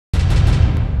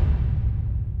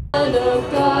Son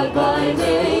of God by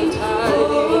name.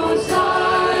 Oh,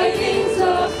 tidings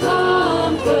of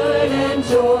comfort and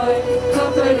joy,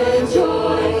 comfort and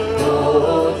joy.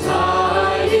 Oh,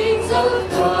 tidings of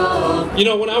comfort. You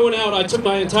know, when I went out, I took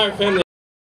my entire family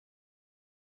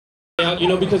out, you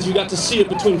know, because you got to see it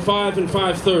between 5 and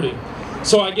 5:30.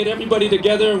 So I get everybody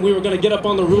together, and we were going to get up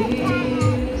on the roof.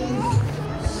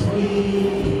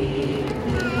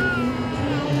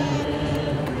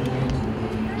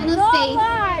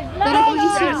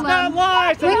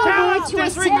 We're going to bring a word to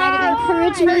us tonight of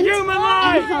encouragement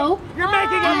and hope. And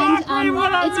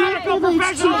it's my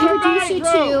privilege to introduce you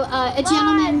to a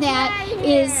gentleman that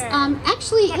is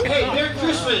actually... Hey, Merry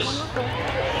Christmas!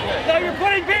 So you're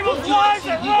putting people's lives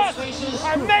at risk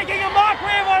and making a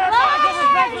mockery of what our lives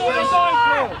are going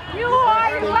through. You are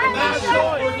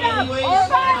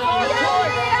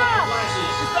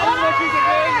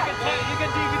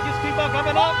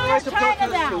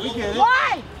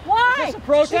Why? Why? Is this a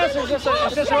protest or is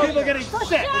this people getting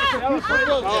sick?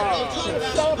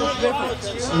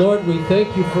 Lord, we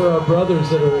thank you for our brothers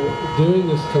that are doing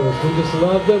this to us. We just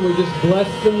love them. We just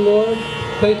bless them, Lord.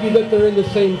 Thank you that they're in the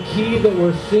same key that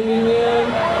we're singing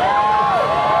in.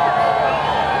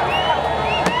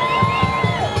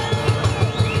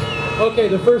 Okay,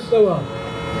 the first go up.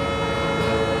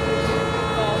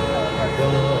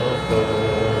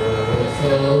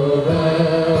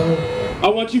 I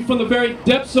want you from the very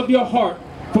depths of your heart,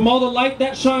 from all the light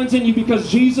that shines in you because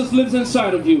Jesus lives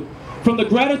inside of you, from the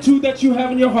gratitude that you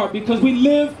have in your heart because we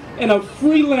live in a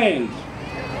free land,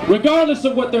 regardless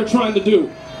of what they're trying to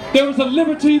do. There is a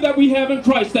liberty that we have in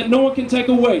Christ that no one can take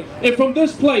away. And from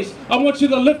this place, I want you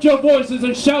to lift your voices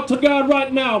and shout to God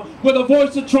right now with a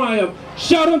voice of triumph.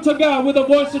 Shout unto God with a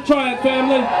voice of triumph,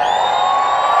 family.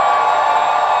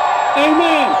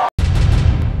 Amen.